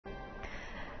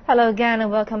Hello again and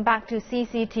welcome back to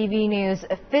CCTV News.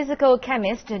 Physical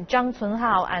chemist Zhang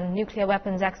Cunhao and nuclear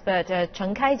weapons expert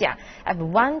Chen Kaijia have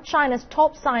won China's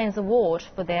top science award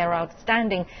for their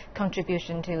outstanding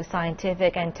contribution to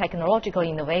scientific and technological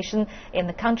innovation in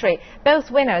the country.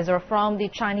 Both winners are from the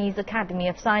Chinese Academy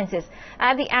of Sciences.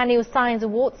 At the annual Science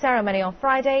Award ceremony on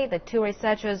Friday, the two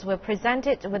researchers were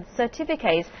presented with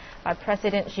certificates by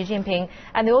President Xi Jinping,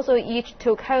 and they also each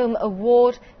took home an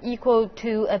award equal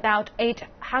to about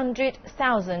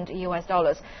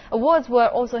 $800,000. Awards were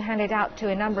also handed out to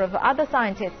a number of other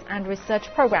scientists and research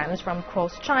programs from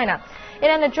across China. In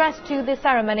an address to the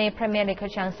ceremony, Premier Li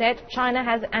Keqiang said China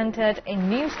has entered a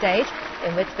new stage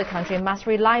in which the country must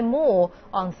rely more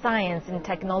on science and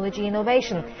technology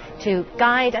innovation to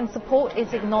guide and support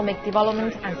its economic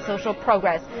development and social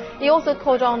progress. He also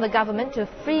called on the government to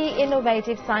free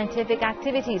innovative scientific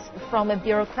activities from a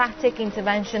bureaucratic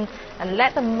intervention and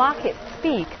let the market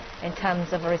speak in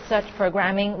terms of research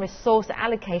programming, resource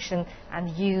allocation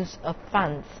and use of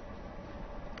funds.